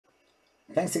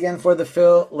Thanks again for the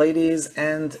fill, ladies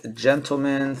and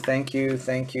gentlemen. Thank you,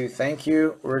 thank you, thank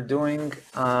you. We're doing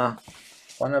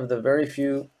one of the very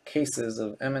few cases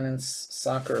of Eminence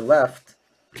soccer left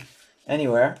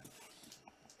anywhere.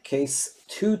 Case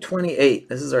 228.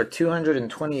 This is our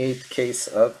 228th case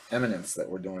of Eminence that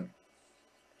we're doing.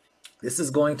 This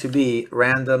is going to be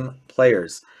random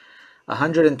players.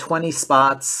 120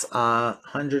 spots,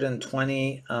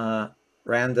 120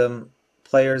 random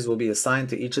players will be assigned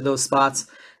to each of those spots.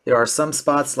 There are some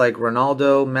spots like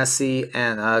Ronaldo, Messi,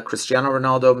 and Cristiano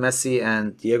Ronaldo, Messi,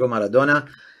 and Diego Maradona.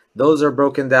 Those are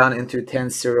broken down into 10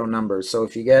 serial numbers. So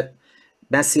if you get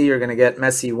Messi, you're going to get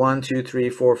Messi 1, 2, 3,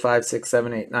 4, 5, 6,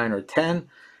 7, 8, 9, or 10.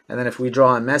 And then if we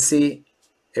draw a Messi,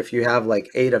 if you have like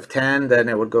 8 of 10, then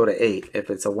it would go to 8. If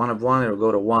it's a 1 of 1, it will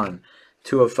go to 1.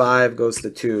 2 of 5 goes to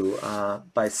 2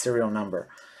 by serial number.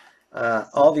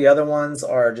 All the other ones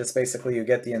are just basically you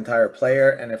get the entire player,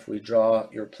 and if we draw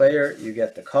your player, you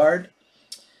get the card.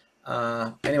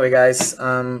 Anyway, guys,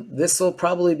 this will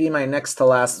probably be my next to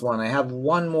last one. I have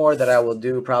one more that I will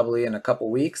do probably in a couple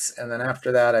weeks, and then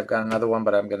after that, I've got another one,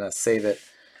 but I'm going to save it.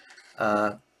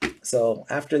 So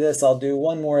after this, I'll do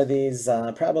one more of these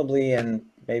probably in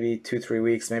maybe 2-3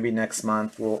 weeks, maybe next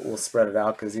month. We'll spread it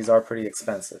out because these are pretty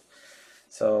expensive.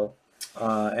 So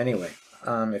anyway,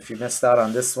 if you missed out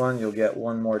on this one, you'll get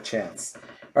one more chance.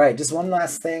 All right, just one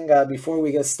last thing before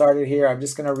we get started here. I'm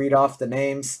just going to read off the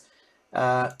names.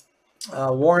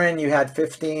 Warren, you had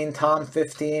 15, Tom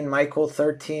 15, Michael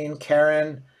 13,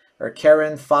 Karen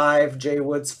 5, Jay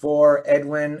Woods 4,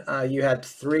 Edwin, you had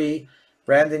 3,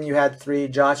 Brandon, you had 3,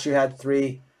 Josh, you had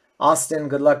 3, Austin,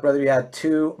 good luck, brother, you had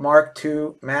 2, Mark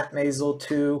 2, Matt Mazel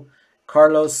 2,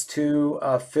 Carlos 2,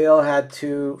 Phil had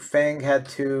 2, Fang had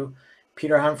 2,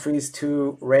 Peter Humphreys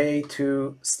 2, Ray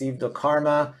 2, Steve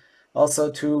DeKarma also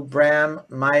 2, Bram,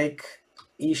 Mike,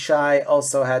 Ishai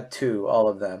also had 2, all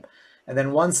of them. And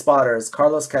then one spotters,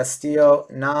 Carlos Castillo,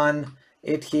 Nan,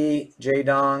 Ithi,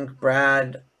 Jaydong,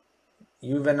 Brad,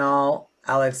 Juvenal,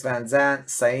 Alex Van Zant,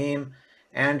 Saim,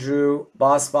 Andrew,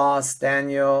 Boss,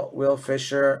 Daniel, Will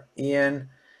Fisher, Ian,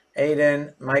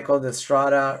 Aiden, Michael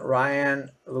Destrada,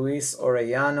 Ryan, Luis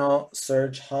Orellano,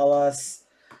 Serge Halas,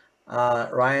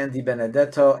 Ryan Di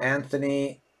Benedetto,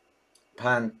 Anthony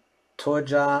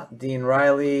Pantoja, Dean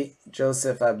Riley,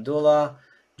 Joseph Abdullah,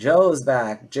 Joe's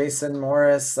back, Jason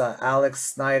Morris,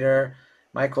 Alex Snyder,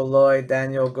 Michael Lloyd,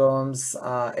 Daniel Gomes,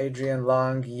 Adrian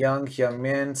Long, Young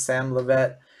Hyung-min, Sam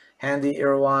Levet, Handy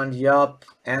Irwan, Yup,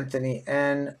 Anthony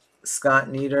N, Scott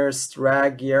Nieders,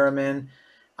 Rag Yerman,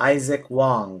 Isaac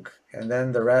Wong. And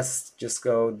then the rest just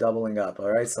go doubling up.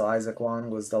 All right, so Isaac Wong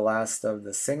was the last of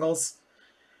the singles.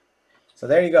 So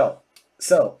there you go.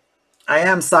 So I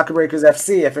am Soccer Breakers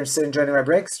FC. If you're interested in joining my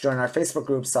breaks, join our Facebook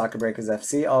group, Soccer Breakers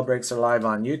FC. All breaks are live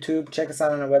on YouTube. Check us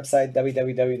out on our website,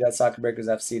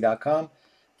 www.soccerbreakersfc.com.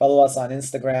 Follow us on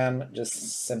Instagram,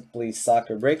 just simply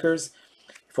Soccer Breakers.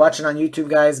 If you're watching on YouTube,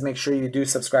 guys, make sure you do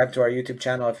subscribe to our YouTube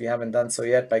channel if you haven't done so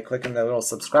yet by clicking the little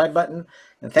subscribe button.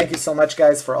 And thank you so much,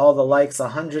 guys, for all the likes.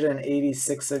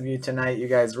 186 of you tonight. You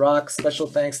guys rock. Special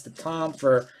thanks to Tom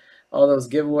for all those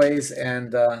giveaways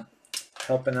and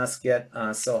helping us get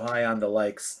so high on the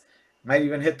likes. Might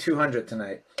even hit 200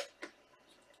 tonight.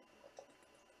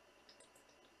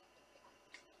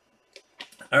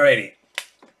 Alrighty,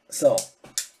 so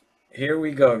here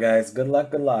we go, guys. Good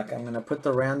luck, good luck. I'm going to put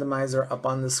the randomizer up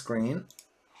on the screen.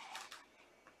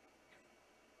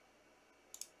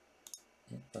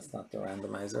 That's not the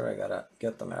randomizer. I got to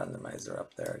get the randomizer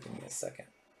up there. Give me a second.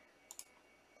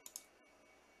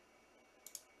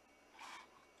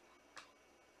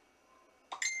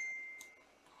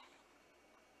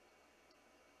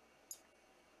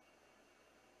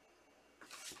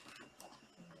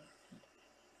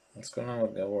 What's going on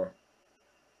with Gabor?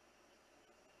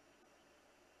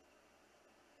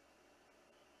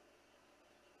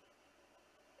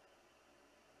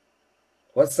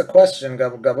 What's the question,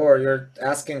 Gabor? You're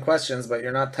asking questions, but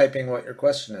you're not typing what your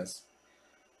question is.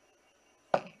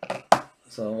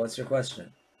 So what's your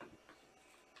question?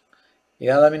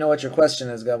 Yeah, let me know what your question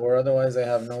is, Gabor. Otherwise, I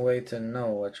have no way to know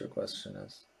what your question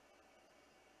is.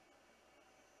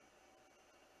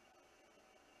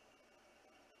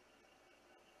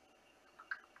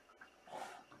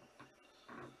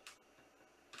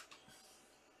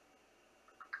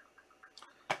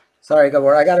 Sorry,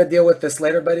 Gabor. I got to deal with this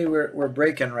later, buddy. We're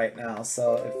breaking right now.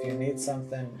 So if you need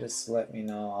something, just let me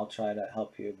know. I'll try to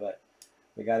help you, but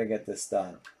we got to get this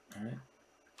done. All right.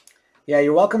 Yeah,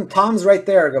 you're welcome. Tom's right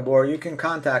there, Gabor. You can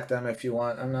contact them if you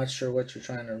want. I'm not sure what you're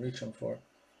trying to reach him for.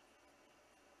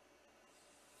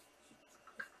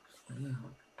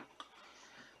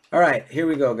 All right, here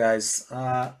we go, guys.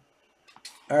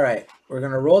 All right, we're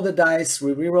going to roll the dice.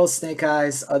 We re-roll snake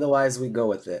eyes. Otherwise, we go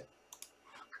with it.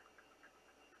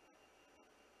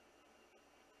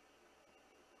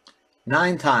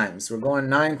 9 times. We're going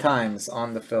 9 times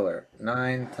on the filler.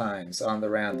 9 times on the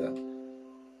random.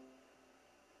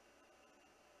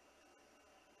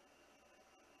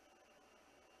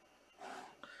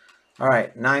 All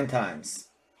right, 9 times.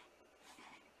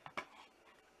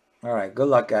 All right, good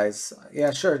luck, guys.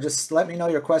 Yeah, sure. Just let me know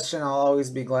your question. I'll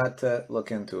always be glad to look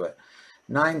into it.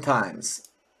 9 times.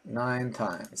 9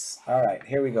 times. All right,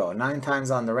 here we go. 9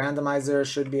 times on the randomizer.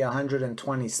 Should be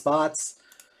 120 spots.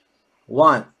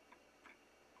 1,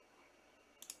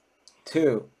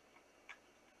 2,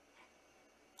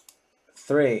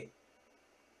 3,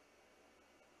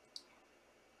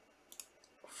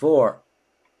 4.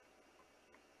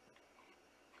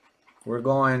 We're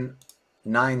going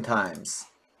 9 times.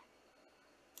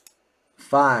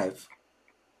 5,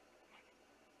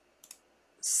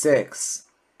 6,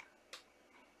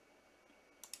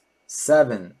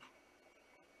 7,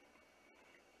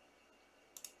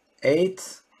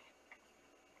 8,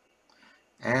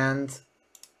 and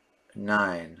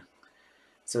 9.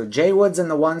 So Jay Wood's in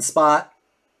the 1 spot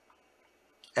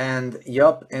and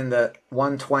Yup in the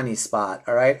 120 spot.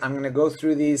 All right, I'm going to go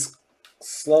through these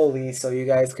slowly so you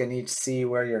guys can each see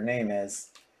where your name is.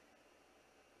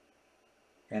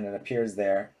 And it appears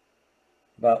there.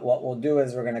 But what we'll do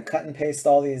is we're going to cut and paste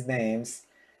all these names,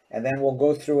 and then we'll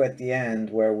go through at the end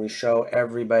where we show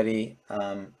everybody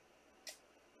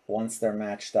once they're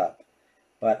matched up.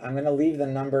 But I'm going to leave the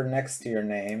number next to your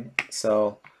name,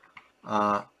 so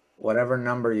whatever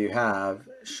number you have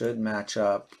should match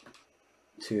up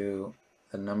to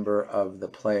the number of the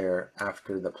player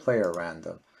after the player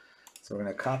random. So we're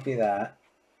going to copy that.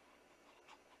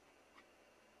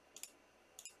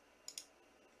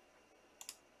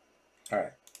 All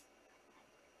right.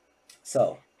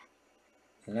 So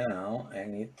now I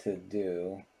need to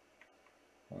do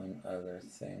one other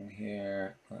thing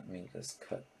here. Let me just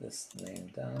cut this name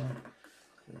down.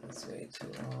 It's way too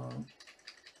long.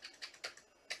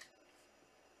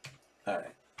 All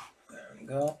right, there we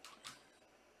go.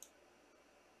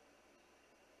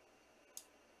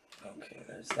 Okay,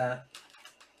 there's that.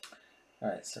 All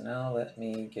right, so now let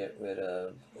me get rid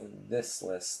of this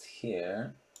list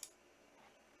here.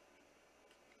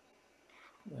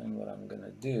 And what I'm going to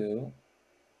do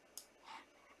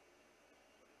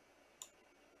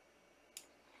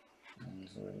is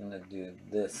we're going to do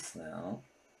this now.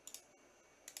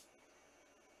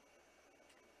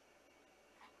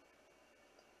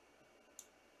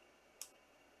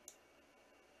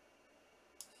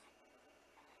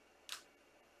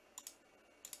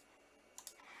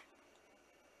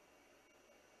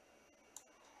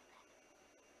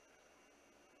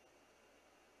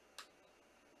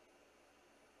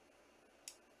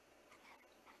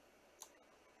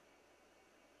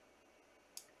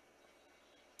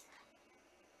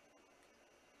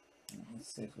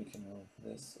 Let's see if we can move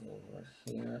this over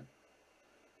here.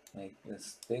 Make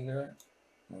this bigger.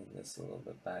 Move this a little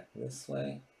bit back this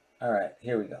way. All right,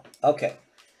 here we go. Okay.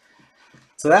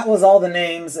 So that was all the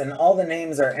names, and all the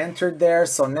names are entered there.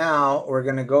 So now we're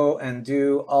going to go and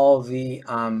do all the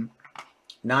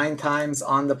 9 times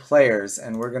on the players,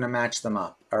 and we're going to match them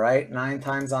up. All right, 9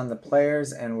 times on the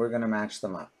players, and we're going to match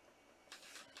them up.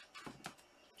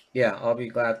 Yeah, I'll be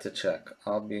glad to check.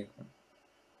 All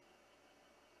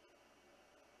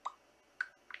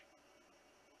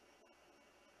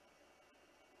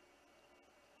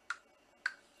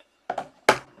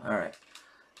right.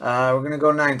 We're going to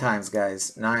go 9 times,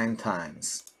 guys. 9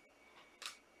 times.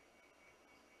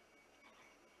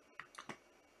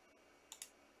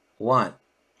 1,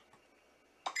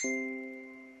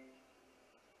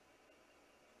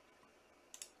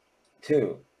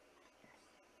 2,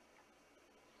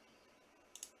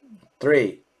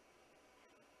 3,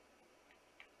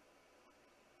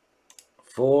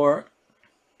 4,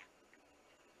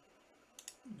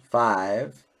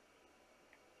 5,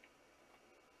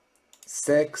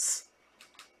 6,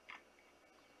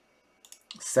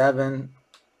 7,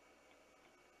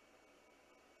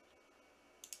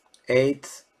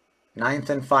 8, 9th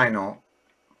and final,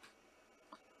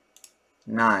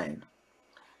 9.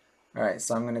 All right,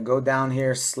 so I'm going to go down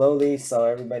here slowly so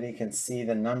everybody can see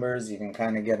the numbers. You can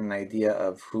kind of get an idea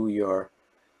of who your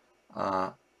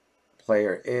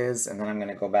player is, and then I'm going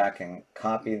to go back and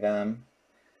copy them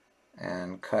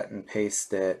and cut and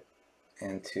paste it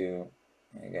into,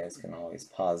 you guys can always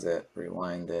pause it,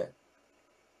 rewind it.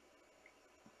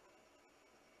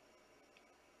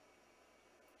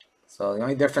 So the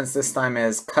only difference this time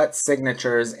is cut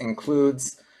signatures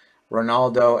includes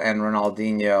Ronaldo and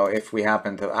Ronaldinho if we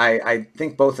happen to. I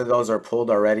think both of those are pulled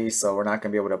already, so we're not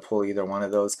going to be able to pull either one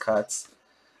of those cuts.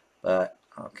 But,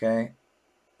 okay.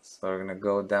 So we're going to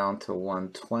go down to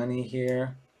 120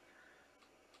 here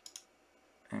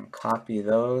and copy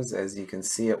those. As you can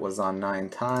see, it was on 9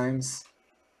 times.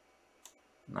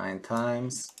 9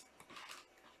 times.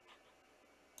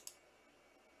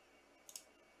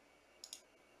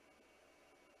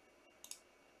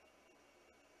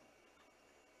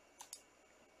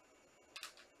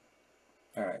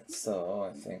 All right, so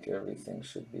I think everything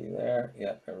should be there.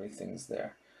 Yep, everything's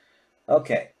there.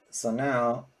 Okay, so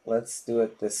now let's do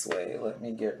it this way. Let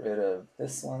me get rid of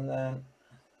this one then.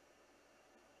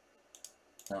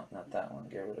 No, not that one.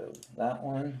 Get rid of that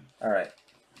one. All right.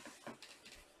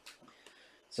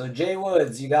 So Jay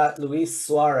Woods, you got Luis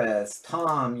Suarez.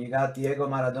 Tom, you got Diego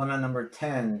Maradona number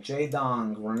 10. J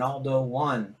Dong, Ronaldo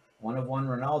 1. 1 of 1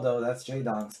 Ronaldo, that's J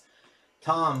Dong's.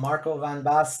 Tom, Marco Van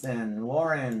Basten.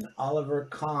 Warren, Oliver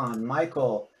Kahn.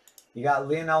 Michael, you got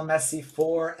Lionel Messi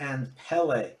 4 and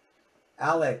Pele.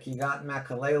 Alec, you got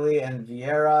Makalele and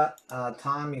Vieira.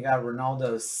 Tom, you got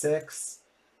Ronaldo 6.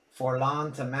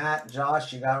 Forlan to Matt.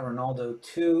 Josh, you got Ronaldo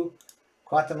 2.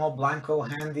 Quatemo Blanco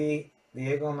Handy.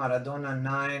 Diego Maradona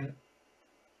 9.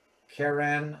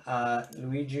 Karen,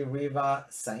 Luigi Riva,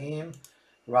 Saim.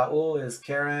 Raul is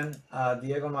Karen.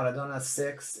 Diego Maradona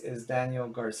 6 is Daniel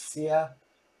Garcia.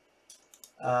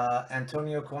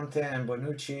 Antonio Conte and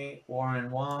Bonucci, Warren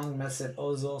Wong, Mesut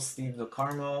Ozil, Steve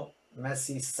DeCarmo,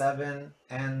 Messi 7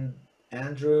 and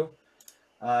Andrew.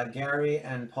 Gary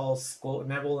and Paul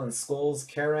Neville and Scholes,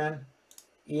 Karen.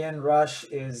 Ian Rush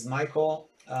is Michael.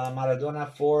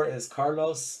 Maradona 4 is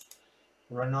Carlos.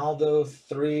 Ronaldo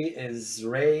 3 is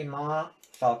Ray Ma.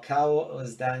 Falcao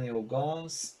is Daniel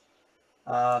Gomes.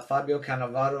 Fabio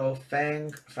Cannavaro,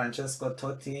 Fang. Francesco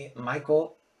Totti,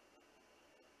 Michael.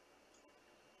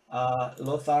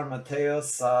 Lothar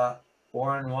Mateos,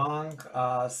 Warren Wong.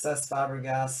 Cesc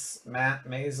Fabregas, Matt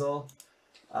Maisel.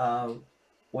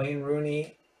 Wayne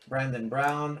Rooney, Brandon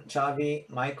Brown, Xavi,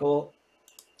 Michael,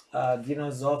 Dino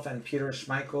Zoff and Peter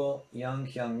Schmeichel, Young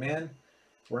Hyung Min.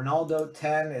 Ronaldo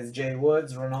 10 is Jay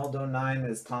Woods. Ronaldo 9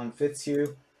 is Tom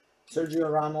Fitzhugh.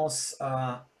 Sergio Ramos,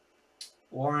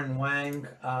 Warren Wang,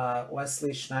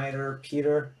 Wesley Schneider,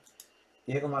 Peter.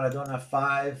 Diego Maradona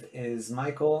 5 is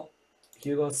Michael.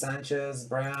 Hugo Sanchez,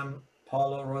 Bram,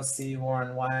 Paulo Rossi,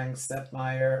 Warren Wang,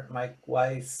 Steppmeyer, Mike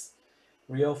Weiss.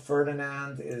 Rio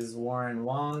Ferdinand is Warren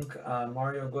Wong.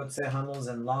 Mario Götze, Hummels,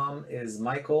 and Lam is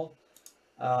Michael.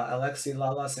 Alexi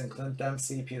Lalas and Clint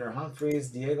Dempsey, Peter Humphreys.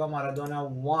 Diego Maradona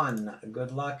 1.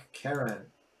 Good luck, Karen.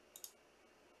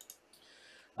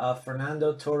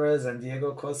 Fernando Torres and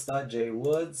Diego Costa, Jay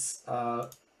Woods.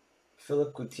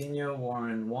 Philip Coutinho,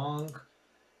 Warren Wong.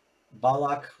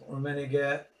 Balak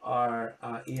Rummenigge are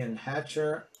Ian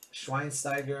Hatcher.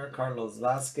 Schweinsteiger, Carlos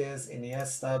Vasquez.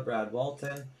 Iniesta, Brad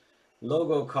Walton.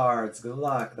 Logo cards, good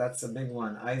luck. That's a big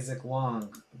one. Isaac Wong.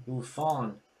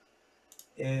 Buffon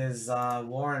is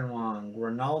Warren Wong.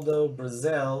 Ronaldo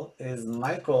Brazil is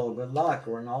Michael. Good luck.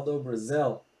 Ronaldo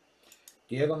Brazil.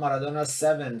 Diego Maradona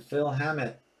 7. Phil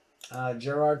Hammett.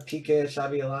 Gerard Piqué,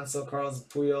 Xabi Alonso, Carlos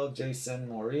Puyol, Jason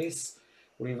Maurice.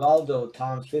 Rivaldo,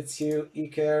 Tom Fitzhugh.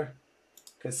 Iker.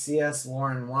 Casillas,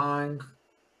 Warren Wong.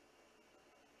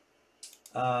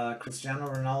 Cristiano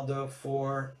Ronaldo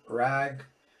 4. Rag.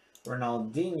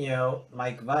 Ronaldinho,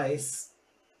 Mike Weiss.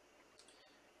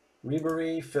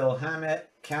 Ribery, Phil Hammett.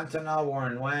 Cantona,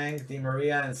 Warren Wang. Di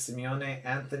Maria and Simeone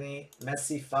Anthony.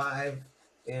 Messi 5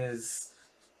 is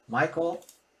Michael.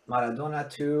 Maradona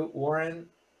 2, Warren.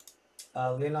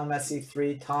 Lionel Messi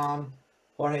 3, Tom.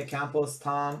 Jorge Campos,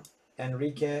 Tom.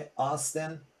 Enrique,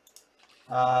 Austin.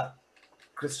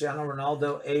 Cristiano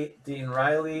Ronaldo 8, Dean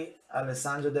Riley.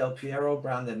 Alessandro Del Piero,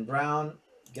 Brandon Brown.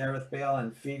 Gareth Bale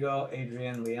and Figo,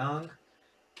 Adrian Leong.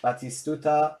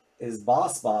 Batistuta is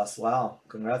Boss. Wow,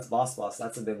 congrats, Boss.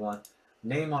 That's a big one.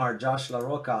 Neymar, Josh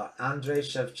LaRocca. Andrei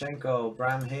Shevchenko,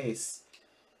 Bram Hayes.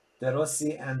 De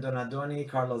Rossi and Donadoni,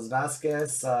 Carlos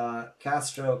Vasquez.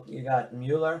 Castro, you got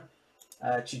Mueller.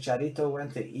 Chicharito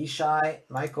went to Ishai.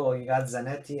 Michael, you got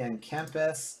Zanetti and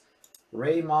Kempes.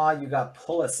 Ray Ma, you got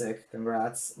Pulisic.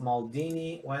 Congrats.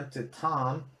 Maldini went to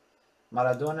Tom.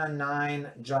 Maradona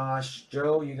 9, Josh.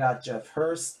 Joe, you got Jeff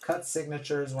Hurst. Cut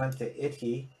signatures went to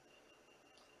Ithy.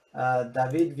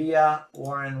 David Villa,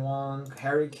 Warren Wong,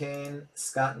 Harry Kane,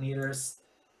 Scott Nieders.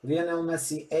 Lionel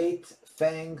Messi 8,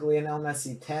 Fang, Lionel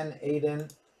Messi 10,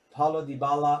 Aiden, Paulo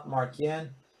Dybala, Mark Yen.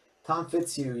 Tom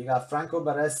Fitzhugh, you got Franco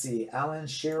Baresi, Alan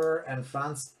Shearer, and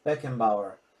Franz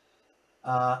Beckenbauer.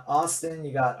 Austin,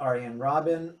 you got Arjen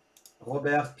Robben.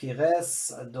 Robert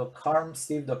Pires,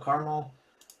 Steve DeCarmo,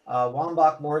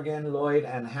 Wambach, Morgan, Lloyd,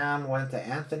 and Ham went to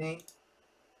Anthony.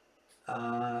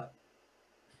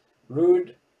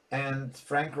 Rude and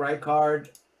Frank Rijkaard,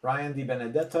 Ryan Di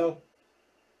Benedetto.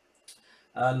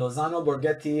 Lozano,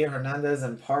 Borghetti, Hernandez,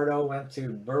 and Pardo went to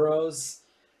Burrows.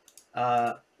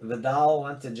 Vidal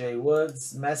went to Jay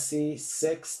Woods. Messi,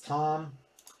 6, Tom.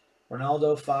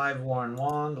 Ronaldo, 5, Warren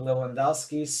Wong.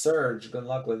 Lewandowski, Serge, good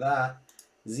luck with that.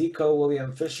 Zico,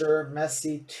 William Fisher.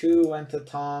 Messi, 2 went to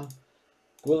Tom.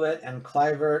 Goulet and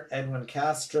Clivert, Edwin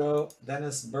Castro.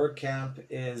 Dennis Bergkamp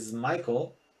is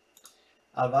Michael.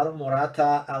 Alvaro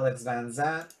Morata, Alex Van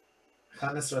Zandt.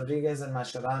 James Rodriguez and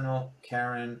Mascherano,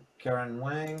 Karen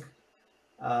Wang.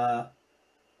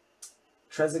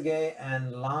 Trezeguet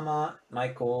and Lama,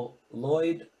 Michael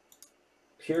Lloyd.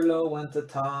 Pirlo went to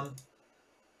Tom.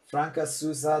 Franca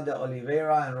Sousa de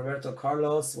Oliveira and Roberto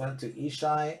Carlos went to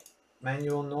Ishai.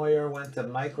 Manuel Neuer went to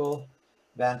Michael.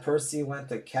 Van Persie went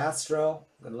to Castro.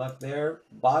 Good luck there.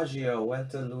 Baggio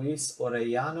went to Luis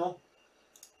Orellano.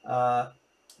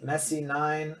 Messi,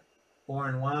 9.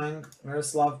 Warren Wang.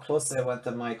 Miroslav Klose went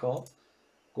to Michael.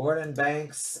 Gordon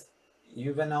Banks.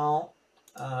 Juvenal.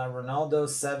 Ronaldo,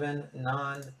 7.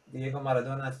 Nan. Diego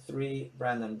Maradona, 3.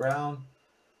 Brandon Brown.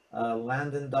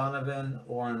 Landon Donovan,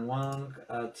 Warren Wang.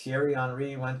 Thierry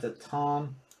Henry went to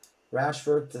Tom.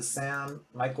 Rashford to Sam.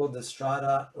 Michael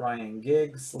Destrada, Ryan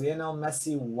Giggs. Lionel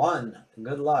Messi, 1.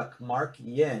 Good luck. Mark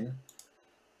Yin.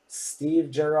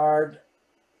 Steve Gerrard,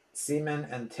 Seaman,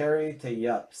 and Terry to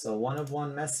Yup. So 1 of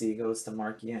 1 Messi goes to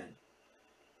Mark Yin.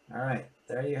 All right,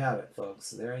 there you have it,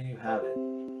 folks. There you have it.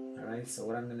 All right, so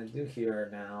what I'm going to do here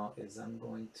now is I'm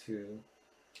going to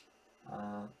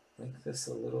make this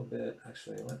a little bit,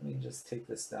 actually, let me just take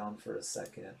this down for a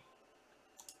second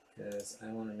because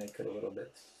I want to make it a little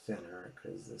bit thinner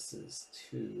because this is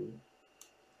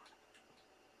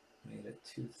made it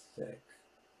too thick.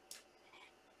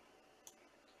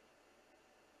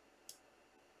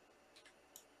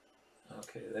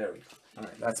 Okay, there we go. All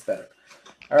right, that's better.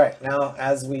 All right, now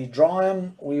as we draw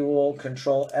them, we will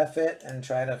Control F it and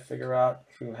try to figure out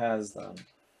who has them,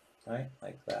 right?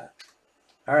 Like that.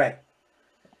 All right.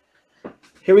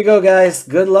 Here we go, guys.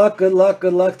 Good luck, good luck,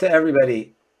 good luck to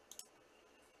everybody.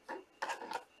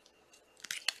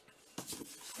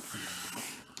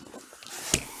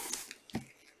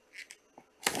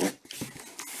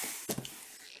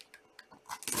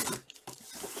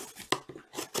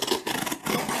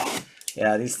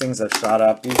 Yeah, these things have shot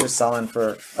up. These are selling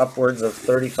for upwards of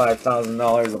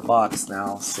 $35,000 a box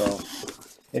now, so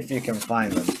if you can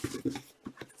find them.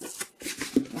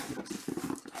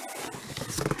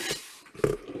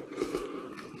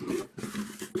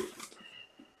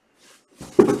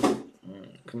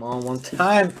 Come on, one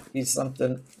time. Be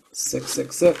something.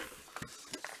 666.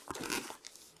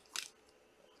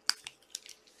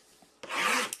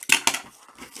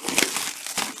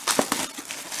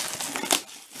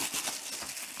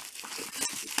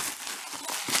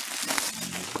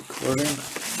 Recording.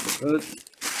 Good.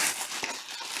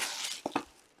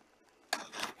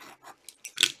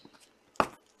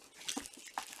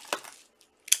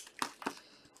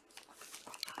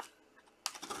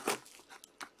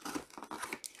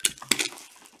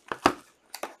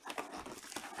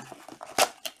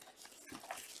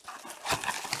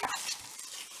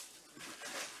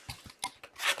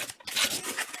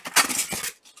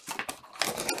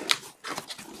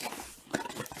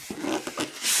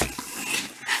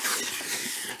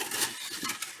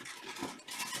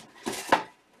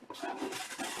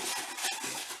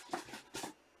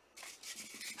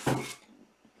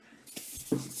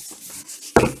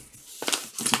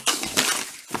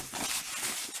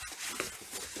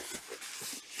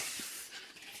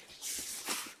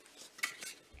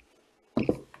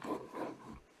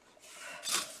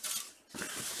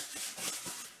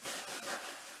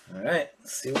 All right,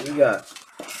 let's see what we got.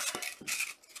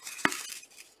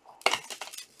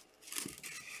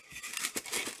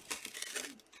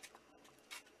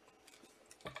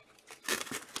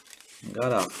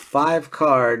 Got a 5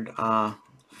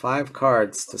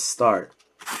 cards to start.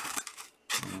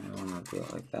 I don't want to do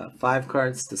it like that. 5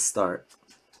 cards to start.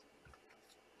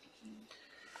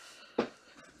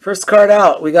 First card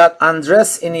out, we got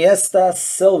Andres Iniesta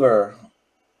silver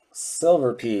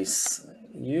piece.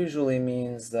 Usually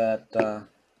means that we're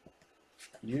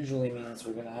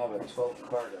gonna have a 12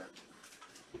 carder.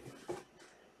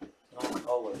 Not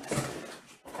always.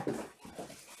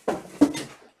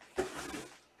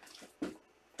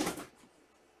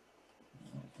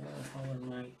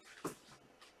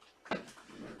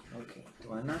 Okay,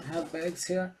 do I not have bags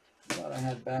here? I thought I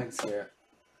had bags here.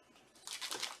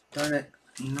 Darn it,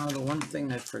 You know, the one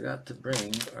thing I forgot to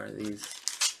bring are these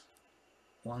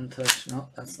one touch. No,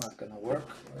 that's not gonna work.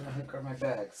 Where the heck are my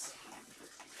bags?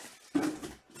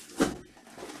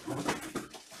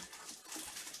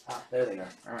 Ah, there they are.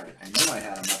 All right, I knew I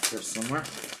had them up here somewhere.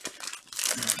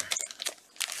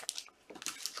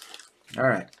 All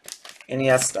right,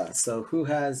 Iniesta. So who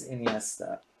has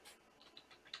Iniesta?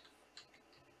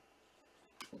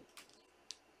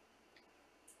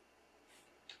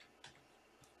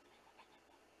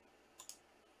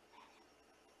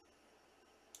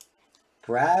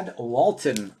 Brad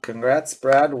Walton. Congrats,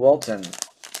 Brad Walton.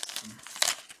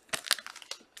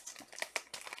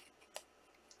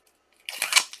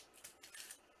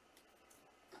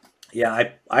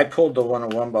 Yeah, I pulled the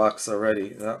 101 box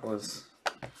already. That was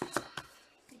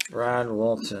Brad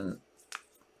Walton.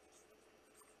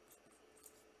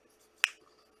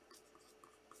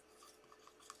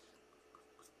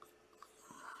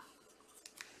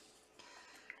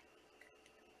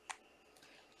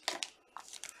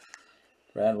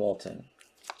 Brad Walton.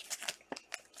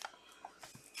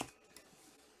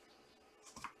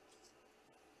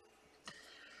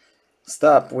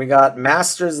 Stop. We got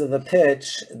Masters of the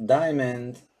Pitch,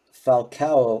 Diamond,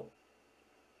 Falcao,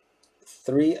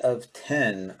 3 of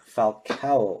 10,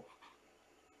 Falcao.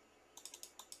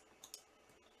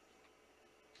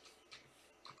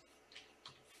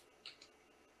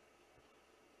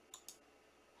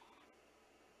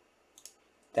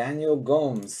 Daniel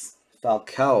Gomes,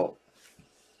 Falcao.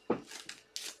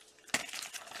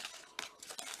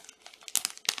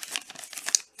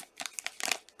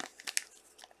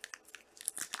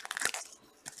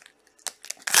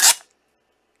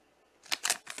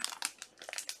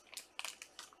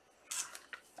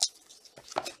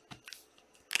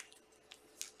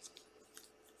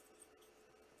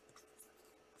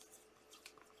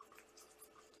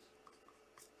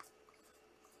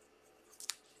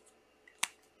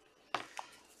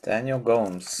 Daniel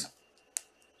Gomes.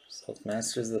 So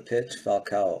Masters of the Pitch,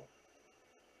 Falcao.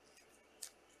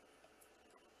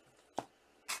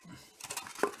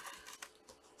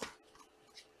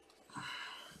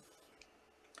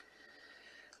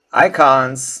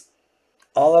 Icons,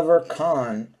 Oliver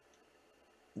Kahn,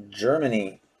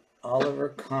 Germany. Oliver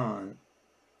Kahn.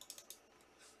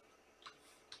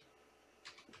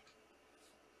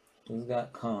 Who's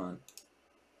got Kahn?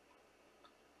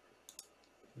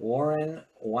 Warren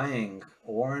Wang.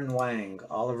 Warren Wang.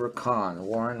 Oliver Kahn.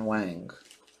 Warren Wang.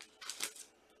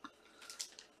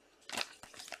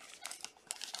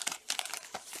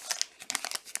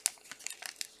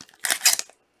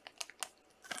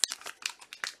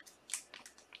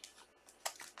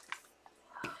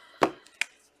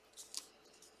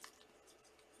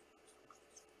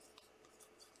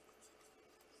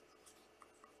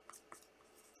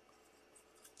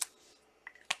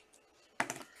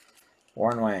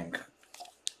 Warren Wang.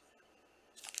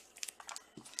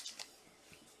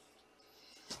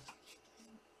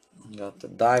 Got the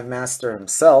dive master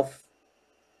himself,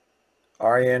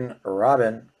 Arjen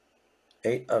Robben,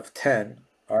 8 of 10,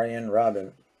 Arjen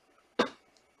Robben.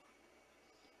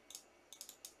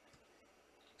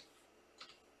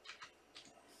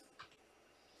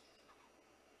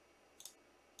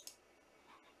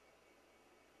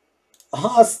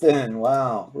 Austin,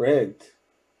 wow, rigged.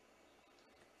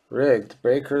 Rigged.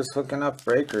 Breakers hooking up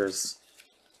breakers.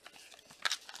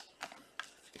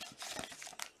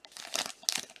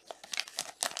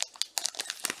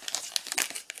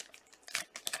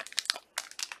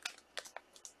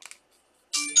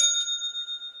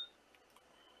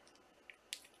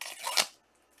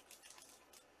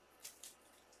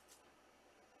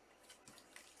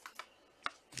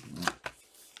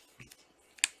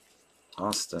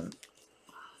 Austin.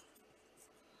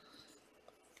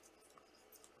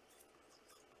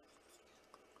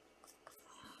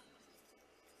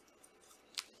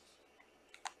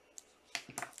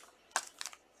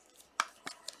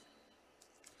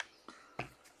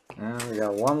 And we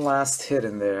got one last hit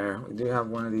in there. We do have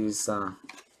one of these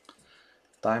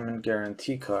diamond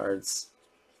guarantee cards.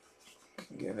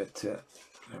 Can give it to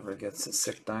whoever gets a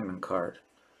sick diamond card.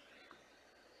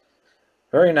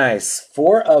 Very nice.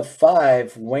 4 of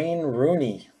 5, Wayne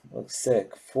Rooney. Looks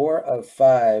sick. 4 of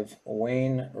 5,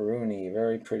 Wayne Rooney.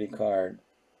 Very pretty card.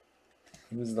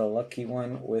 Who's the lucky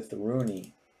one with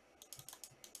Rooney?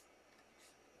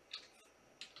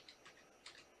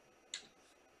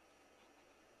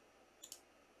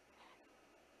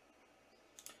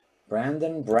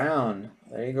 Brandon Brown.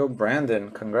 There you go,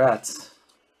 Brandon. Congrats.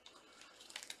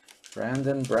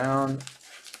 Brandon Brown.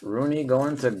 Rooney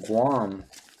going to Guam.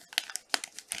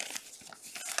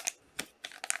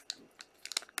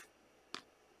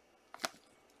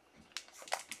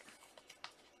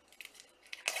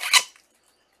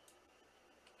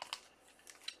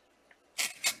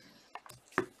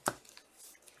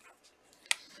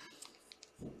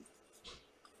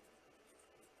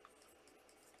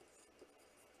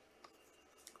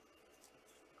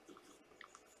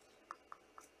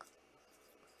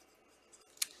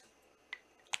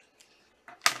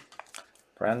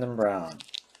 Brandon Brown.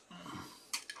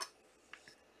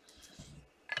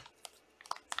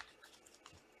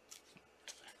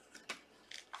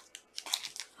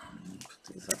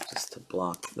 Put these up just to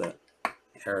block the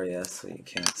area so you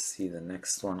can't see the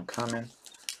next one coming.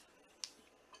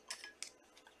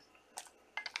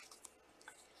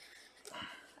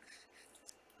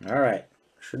 All right,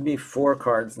 should be 4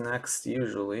 cards next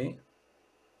usually.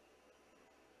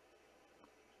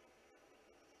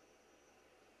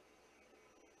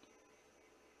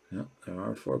 Yep, there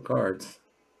are 4 cards.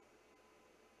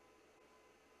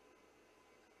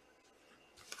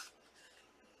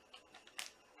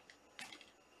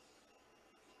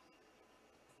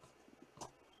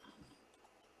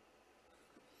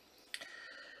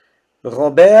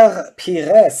 Robert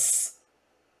Pires,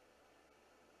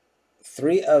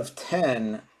 3 of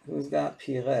 10. Who's got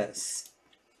Pires?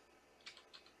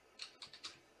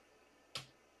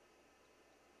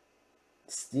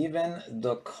 Steven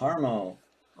DeCarmo.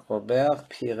 Robert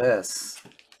Pires.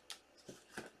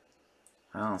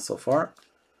 Wow, so far.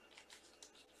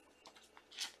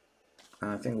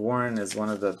 I think Warren is one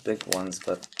of the big ones,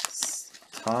 but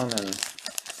Tom and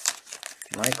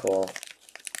Michael,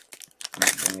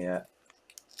 nothing yet.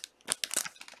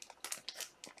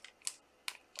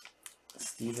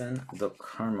 Steven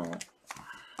DeCarmo.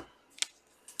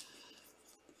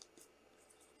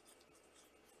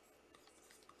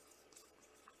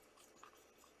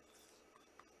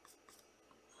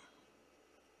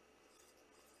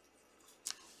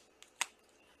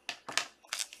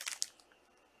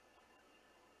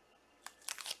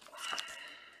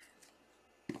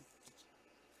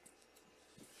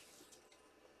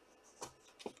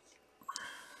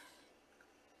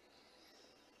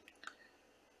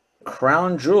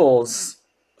 Crown Jewels,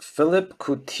 Philip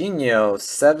Coutinho,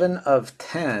 7 of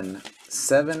 10.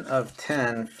 7 of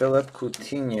 10, Philip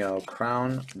Coutinho,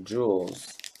 Crown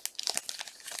Jewels.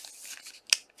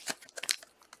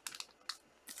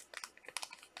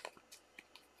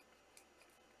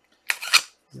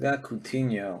 He's got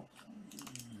Coutinho.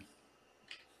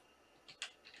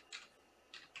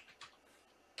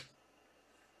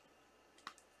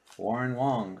 Warren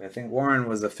Wong. I think Warren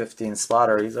was a 15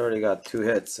 spotter. He's already got 2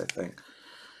 hits, I think.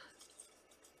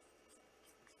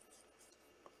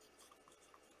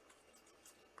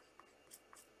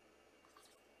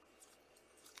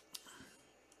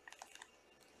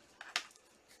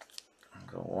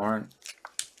 Go Warren.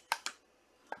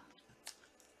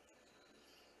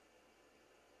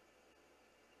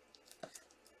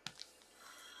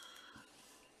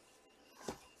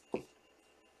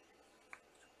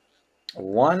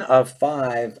 One of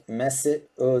 5, Mesut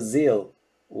Ozil.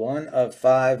 1 of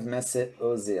 5, Mesut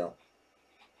Ozil.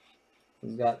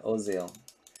 Who's got Ozil?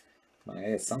 I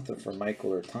get something for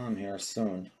Michael or Tom here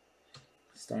soon.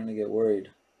 Starting to get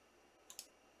worried.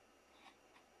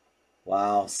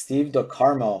 Wow, Steve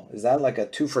DeCarmo. Is that like a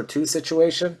 2-for-2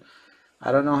 situation?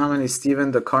 I don't know how many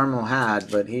Steven DeCarmo had,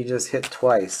 but he just hit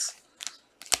twice.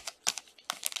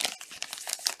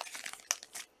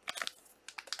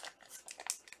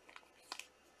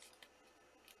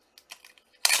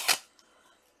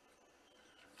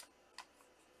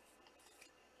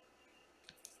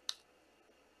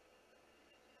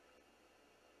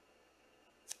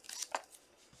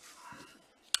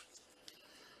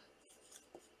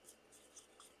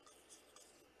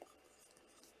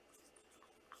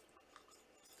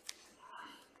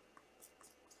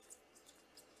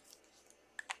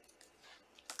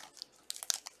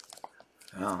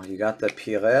 Oh, you got the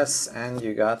Pires and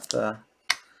you got the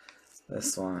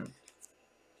this one.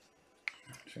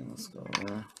 Actually, let's go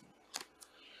there.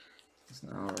 So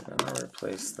now we're gonna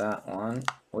replace that one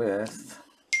with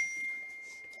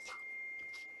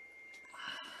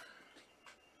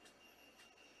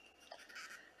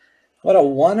what a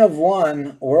 1 of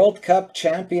 1 World Cup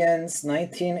champions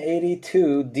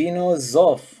 1982 Dino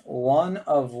Zoff. 1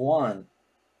 of 1.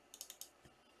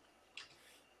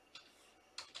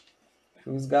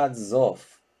 Who's got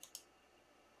Zoff?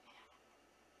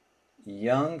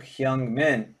 Young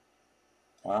Hyung-min.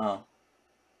 Wow.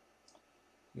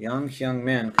 Young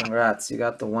Hyung-min, congrats. You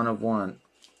got the 1 of 1.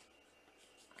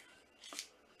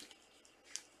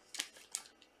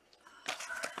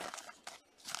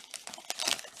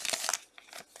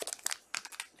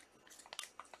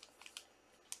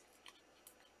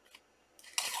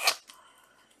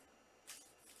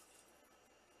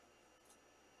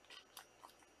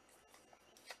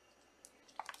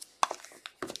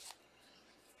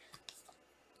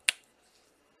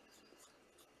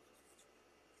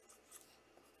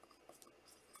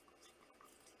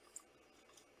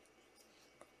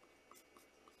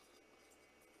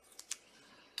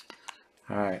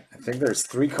 All right, I think there's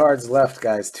 3 cards left,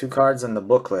 guys. 2 cards in the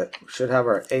booklet. We should have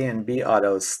our A and B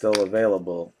autos still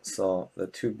available. So the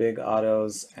 2 big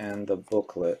autos and the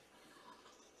booklet.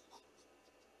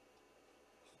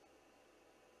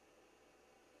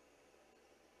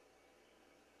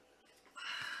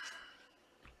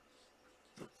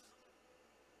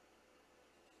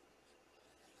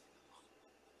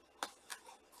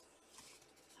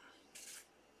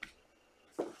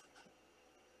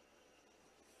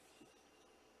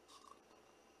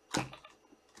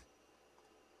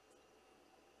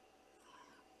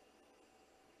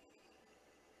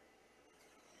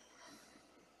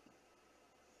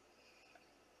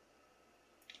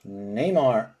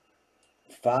 Neymar.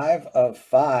 5 of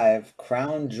 5.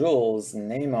 Crown Jewels.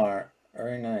 Neymar.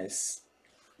 Very nice.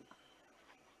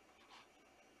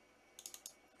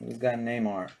 Who's got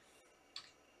Neymar?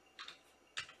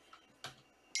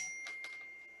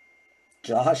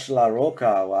 Josh La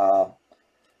Roca. Wow.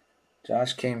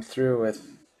 Josh came through with,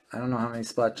 I don't know how many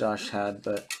spots Josh had,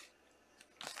 but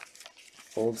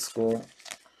old school.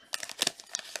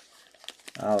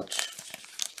 Ouch.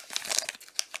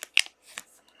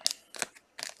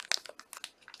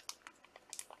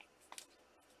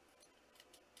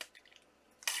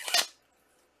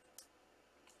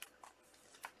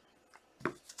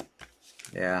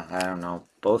 Yeah, I don't know.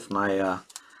 Both my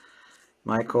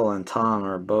Michael and Tom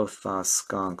are both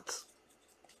skunked.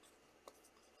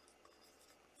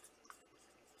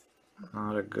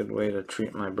 Not a good way to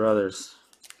treat my brothers.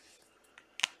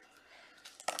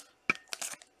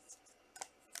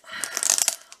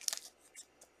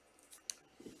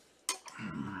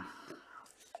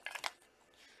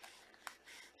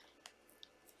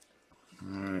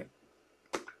 Alright.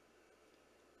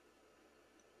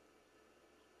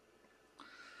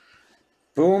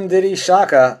 Boom Diddy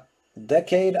Shaka.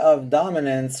 Decade of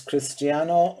Dominance,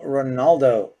 Cristiano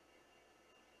Ronaldo.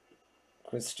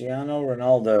 Cristiano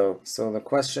Ronaldo. So the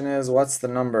question is, what's the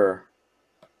number?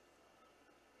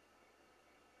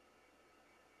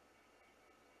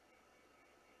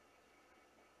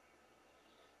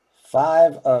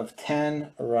 Five of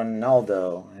 10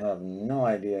 Ronaldo. I have no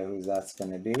idea who that's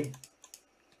going to be.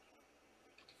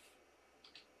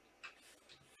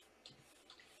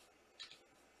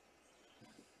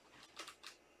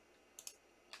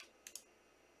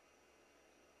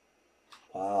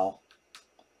 Wow.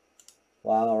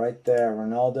 Wow, right there.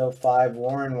 Ronaldo 5.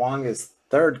 Warren Wanga's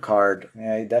 3rd card.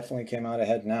 Yeah, he definitely came out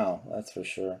ahead now. That's for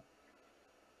sure.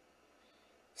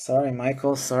 Sorry,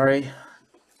 Michael. Sorry,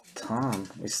 Tom.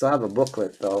 We still have a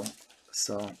booklet, though.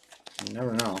 So, you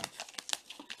never know.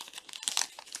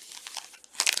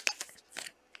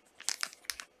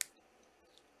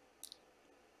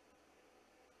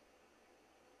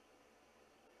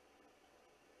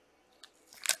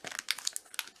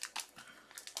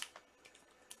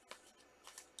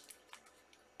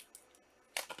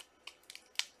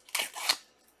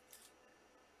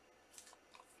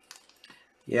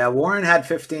 Yeah, Warren had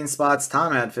 15 spots.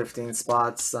 Tom had 15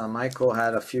 spots. Michael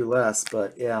had a few less,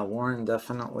 but yeah, Warren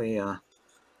definitely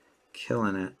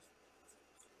killing it.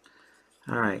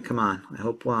 All right, come on. I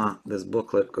hope this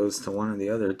booklet goes to one of the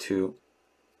other 2,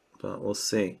 but we'll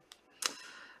see.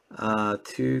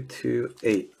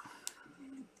 228.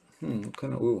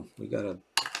 Ooh, we got a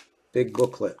big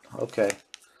booklet. Okay.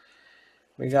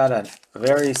 We got a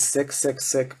very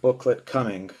sick booklet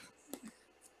coming.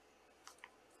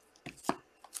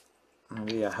 It'll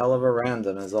be a hell of a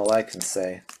random is all I can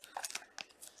say.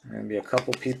 There are going to be a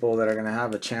couple people that are going to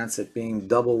have a chance at being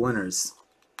double winners.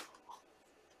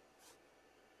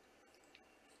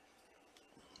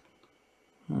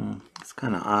 It's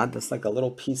kind of odd. That's like a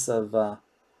little piece of,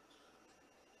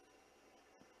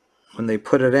 when they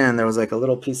put it in, there was like a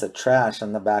little piece of trash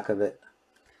on the back of it.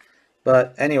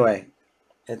 But anyway,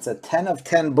 it's a 10 of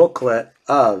 10 booklet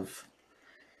of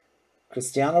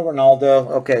Cristiano Ronaldo.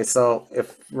 Okay, so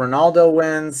if Ronaldo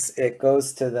wins, it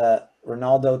goes to the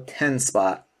Ronaldo 10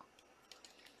 spot.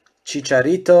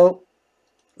 Chicharito,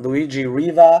 Luigi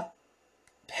Riva,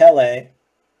 Pele,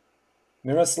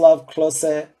 Miroslav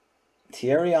Klose,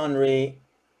 Thierry Henry,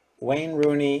 Wayne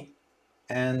Rooney,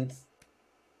 and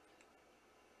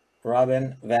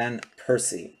Robin Van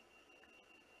Persie.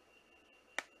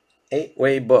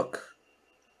 8-way book.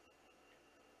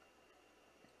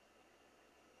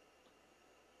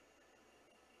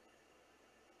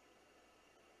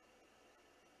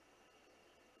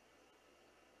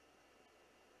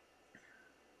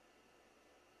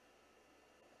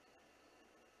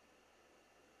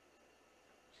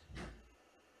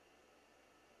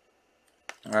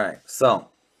 All right, so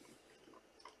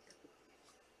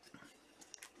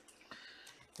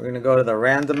we're going to go to the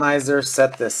randomizer,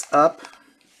 set this up.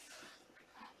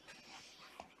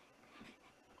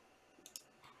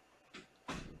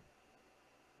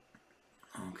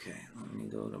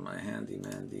 my handy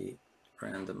mandy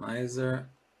randomizer.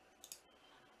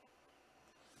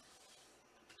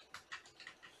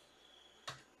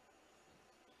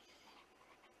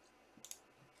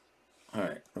 All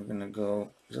right, we're gonna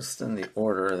go just in the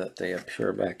order that they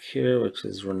appear back here, which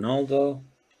is Ronaldo.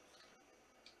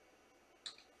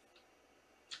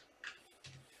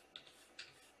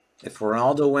 If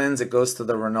Ronaldo wins, it goes to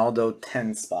the Ronaldo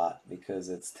 10 spot because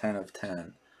it's 10 of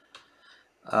 10.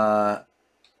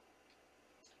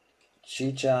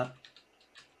 Chicha.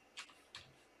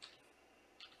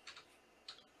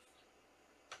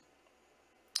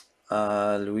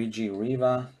 Luigi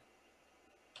Riva.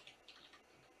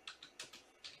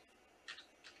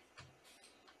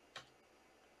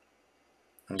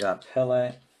 We got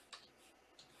Pele.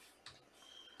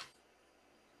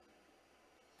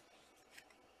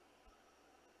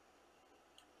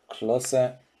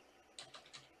 Klose.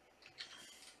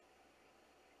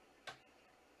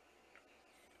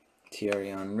 Thierry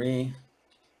Henry.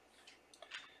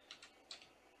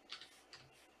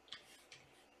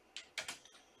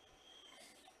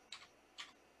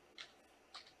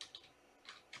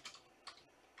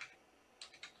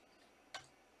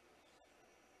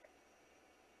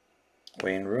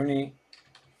 Wayne Rooney.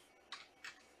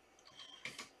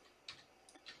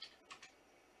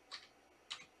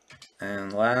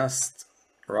 And last,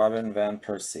 Robin Van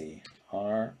Persie,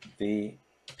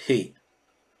 RVP.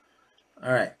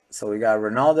 All right, so we got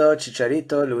Ronaldo,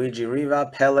 Chicharito, Luigi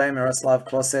Riva, Pele, Miroslav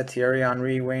Klose, Thierry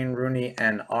Henry, Wayne Rooney,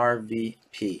 and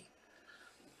RVP.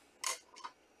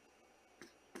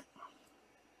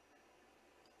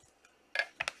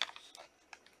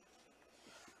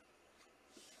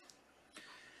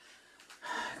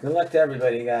 Good luck to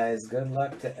everybody, guys. Good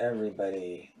luck to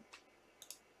everybody.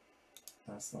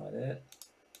 That's not it.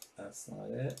 That's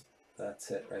not it. That's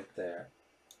it right there.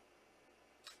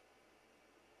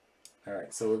 All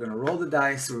right, so we're going to roll the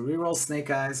dice. We re-roll snake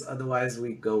eyes. Otherwise,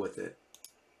 we go with it.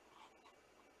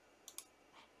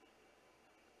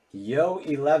 Yo,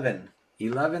 11.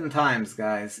 11 times,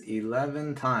 guys.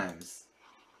 11 times.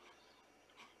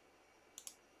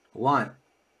 1,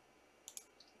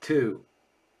 2,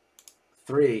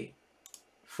 3,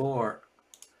 4,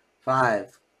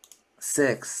 5,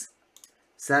 6,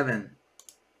 7,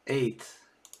 8,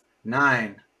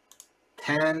 9,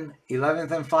 10,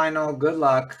 11th and final. Good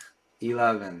luck.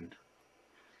 11.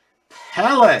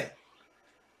 Pele.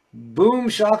 Boom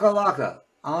shakalaka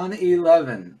on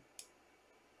 11.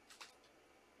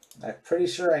 I'm pretty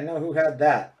sure I know who had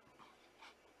that.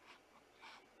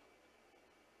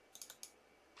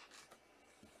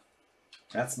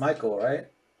 That's Michael, right?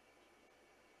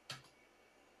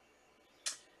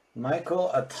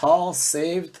 Michael, a tall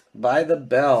saved by the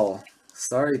bell.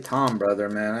 Sorry, Tom, brother,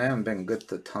 man. I haven't been good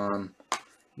to Tom.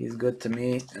 He's good to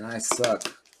me, and I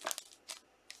suck.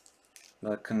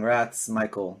 But congrats,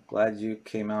 Michael. Glad you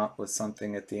came out with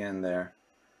something at the end there.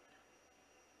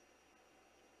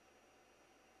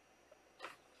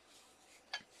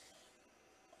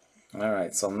 All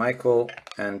right, so Michael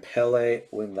and Pele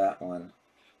with that one.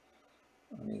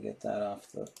 Let me get that off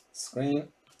the screen.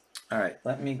 All right,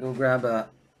 let me go grab a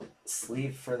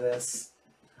sleeve for this.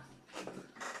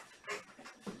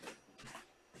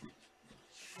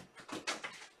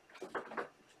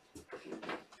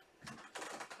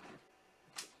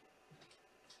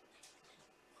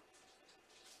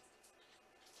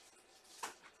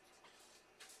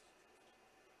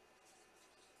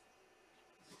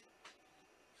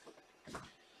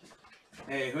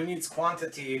 Hey, who needs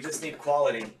quantity? You just need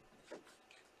quality.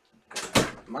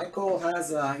 Michael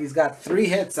has, he's got 3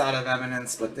 hits out of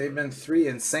Eminence, but they've been 3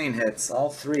 insane hits. All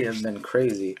 3 have been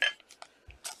crazy.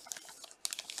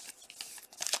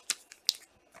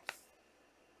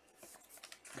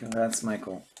 Congrats,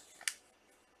 Michael.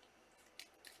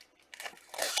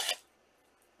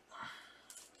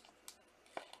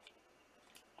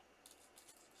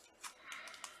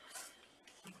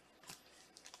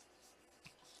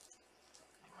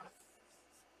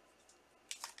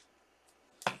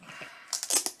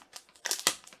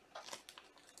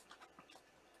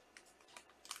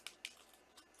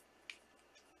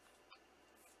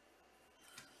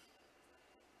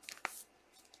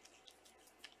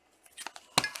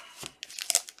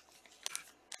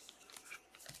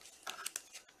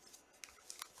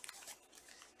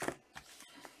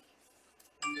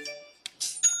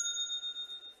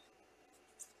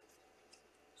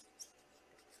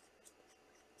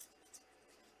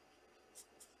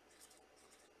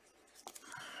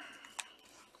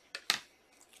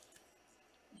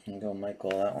 There you go,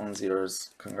 Michael. That one's yours.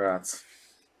 Congrats.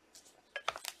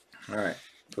 All right,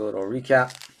 do a little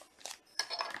recap.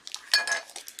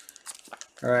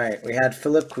 All right, we had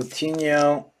Philip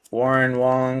Coutinho, Warren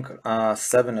Wong,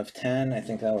 7 of 10. I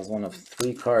think that was one of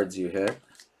 3 cards you hit.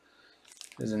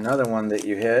 There's another one that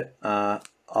you hit.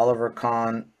 Oliver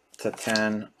Kahn to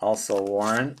 10, also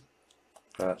Warren.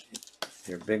 But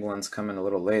your big one's coming a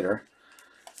little later.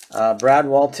 Brad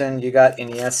Walton, you got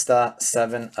Iniesta,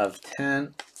 7 of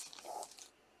 10.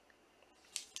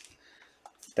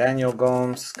 Daniel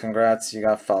Gomes, congrats, you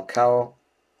got Falcao,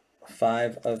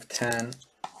 5 of 10.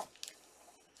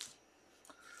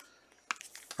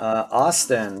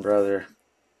 Austin, brother,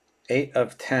 8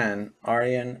 of 10.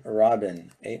 Arjen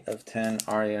Robben, 8 of 10.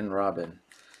 Arjen Robben.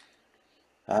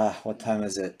 What time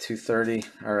is it? 2:30.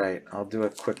 All right, I'll do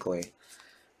it quickly.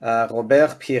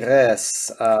 Robert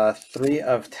Pires, 3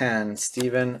 of 10.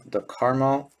 Steven De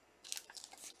Carmo,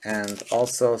 and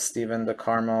also Steven De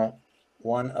Carmo,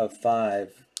 1 of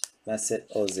 5. Mesut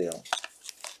Ozil.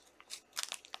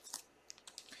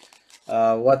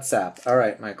 WhatsApp. All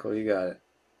right, Michael, you got it.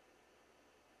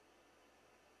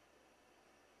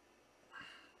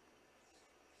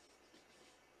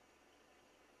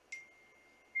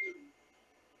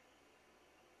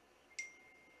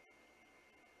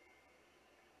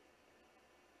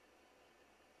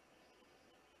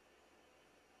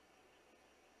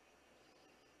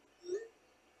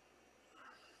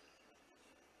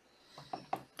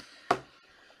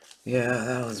 Yeah,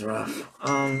 that was rough.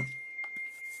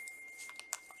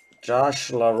 Josh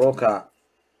LaRocca,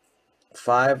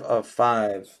 5 of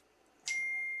 5.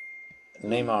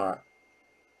 Neymar.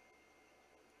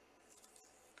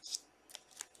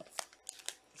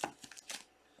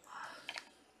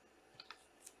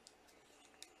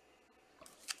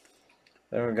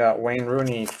 Then we got Wayne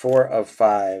Rooney, 4 of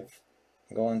 5.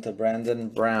 Going to Brandon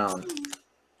Brown.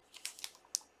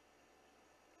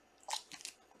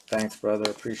 Thanks, brother.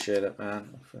 Appreciate it,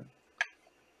 man.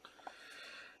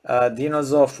 Dino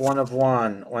Zoff, 1 of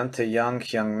 1. Went to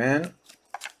Hyung Min.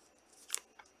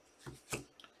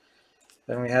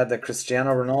 Then we had the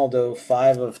Cristiano Ronaldo,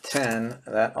 5 of 10.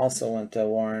 That also went to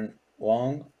Warren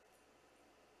Wong.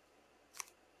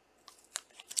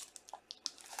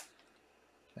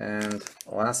 And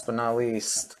last but not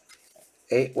least,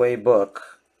 8-way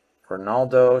book.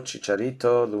 Ronaldo,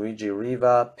 Chicharito, Luigi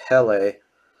Riva, Pele,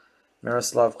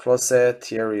 Miroslav Klose,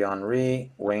 Thierry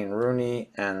Henry, Wayne Rooney,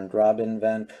 and Robin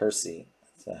Van Persie.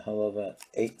 It's a hell of a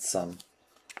 8-sum.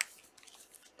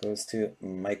 Goes to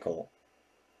Michael.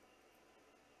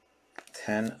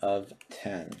 10 of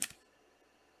 10.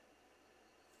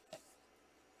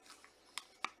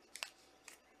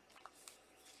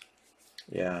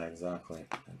 Yeah, exactly.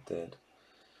 It did.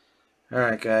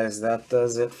 Alright, guys, that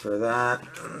does it for that.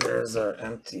 There's our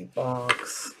empty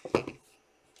box.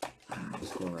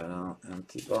 Just pull that out.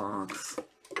 Empty box.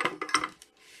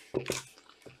 Put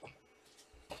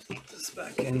this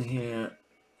back in here.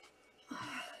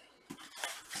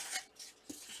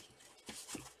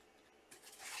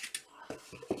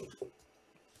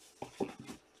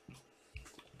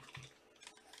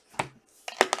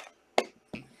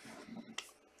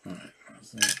 Alright,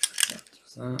 there's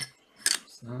that.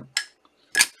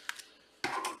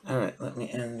 Alright, let me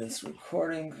end this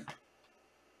recording.